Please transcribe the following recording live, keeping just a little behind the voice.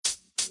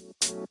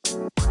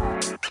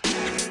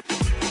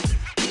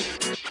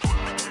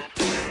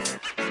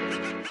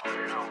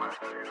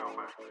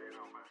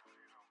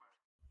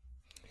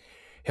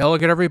Hello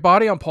again,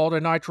 everybody. I'm Paul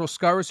the Nitro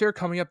Skywers here.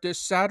 Coming up this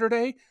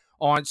Saturday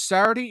on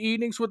Saturday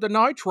Evenings with the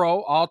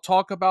Nitro, I'll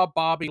talk about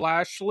Bobby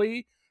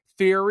Lashley,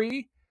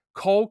 Theory,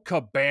 Colt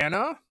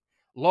Cabana,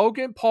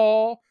 Logan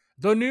Paul,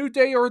 The New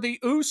Day or the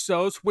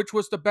Usos, which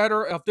was the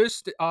better of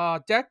this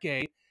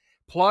decade,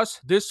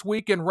 plus This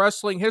Week in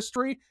Wrestling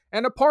History,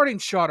 and a parting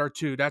shot or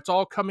two. That's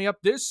all coming up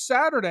this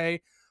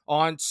Saturday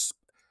on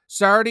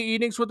Saturday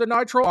Evenings with the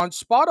Nitro on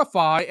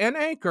Spotify and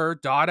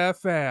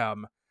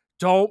Anchor.fm.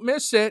 Don't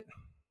miss it.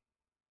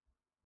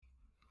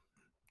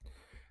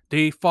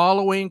 The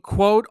following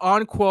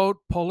quote-unquote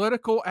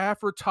political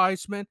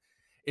advertisement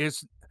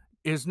is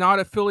not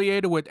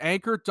affiliated with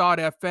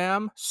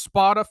Anchor.fm,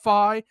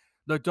 Spotify,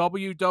 the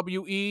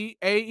WWE,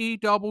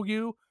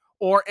 AEW,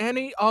 or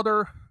any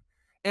other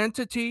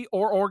entity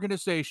or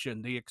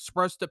organization. The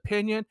expressed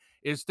opinion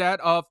is that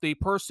of the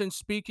person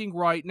speaking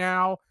right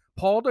now,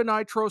 Paul the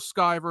Nitro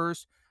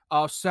Skivers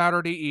of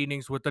Saturday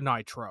Evenings with the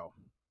Nitro.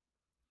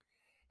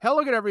 Hello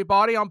again,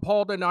 everybody. I'm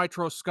Paul the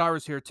Nitro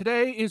Skywers here.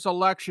 Today is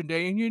election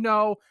day, and you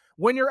know,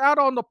 when you're out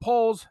on the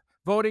polls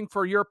voting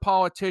for your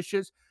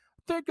politicians,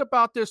 think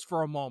about this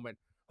for a moment.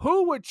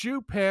 Who would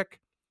you pick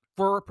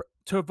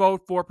to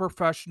vote for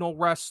professional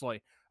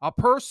wrestling? A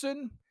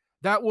person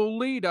that will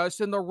lead us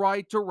in the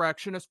right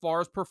direction as far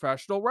as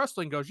professional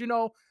wrestling goes. You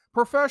know,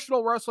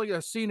 professional wrestling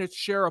has seen its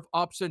share of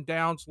ups and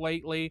downs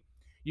lately.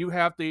 You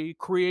have the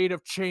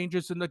creative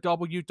changes in the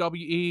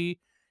WWE.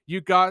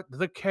 You got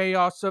the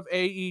chaos of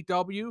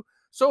AEW.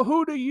 So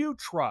who do you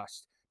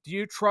trust? Do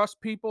you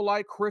trust people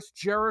like Chris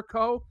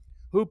Jericho,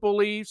 who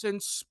believes in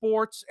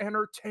sports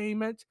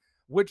entertainment,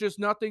 which is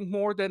nothing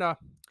more than a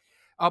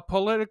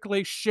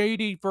politically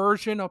shady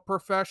version of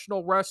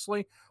professional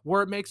wrestling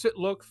where it makes it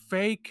look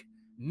fake?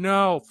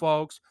 No,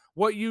 folks.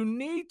 What you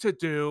need to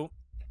do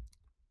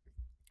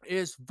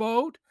is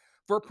vote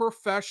for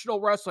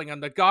professional wrestling.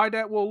 And the guy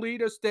that will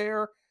lead us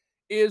there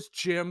is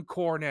Jim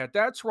Cornette.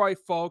 That's right,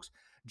 folks.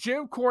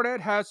 Jim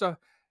Cornette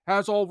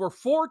has over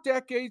 4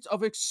 decades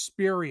of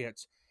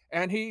experience,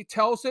 and he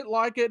tells it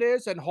like it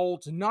is and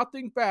holds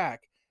nothing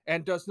back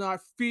and does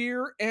not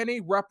fear any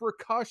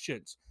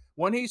repercussions.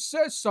 When he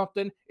says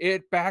something,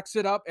 it backs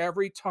it up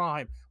every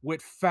time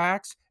with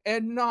facts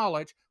and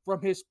knowledge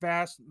from his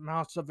vast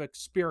amounts of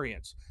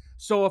experience.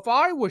 So if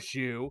I was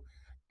you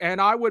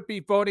and I would be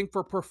voting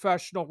for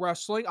professional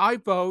wrestling, I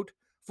vote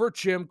for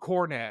Jim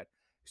Cornette.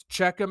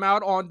 Check him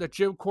out on the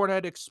Jim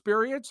Cornette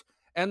Experience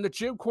and the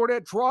Jim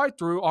Cornette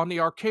Drive-Thru on the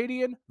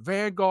Arcadian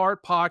Vanguard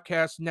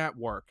Podcast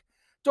Network.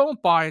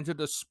 Don't buy into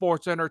the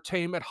sports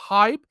entertainment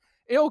hype.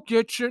 It'll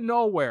get you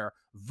nowhere.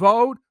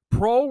 Vote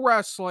pro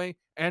wrestling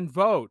and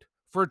vote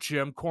for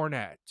Jim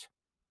Cornette.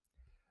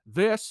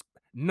 This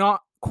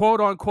not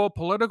quote-unquote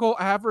political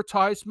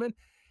advertisement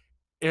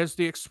is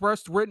the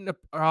expressed written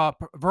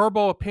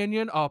verbal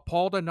opinion of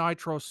Paul the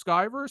Nitro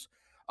Skivers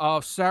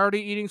of Saturday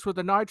Evenings with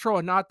the Nitro,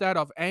 and not that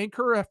of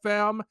Anchor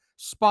FM,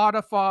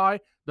 Spotify,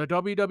 the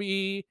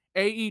WWE,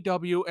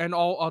 AEW, and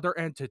all other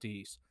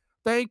entities.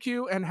 Thank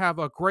you and have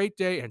a great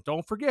day, and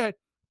don't forget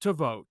to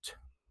vote.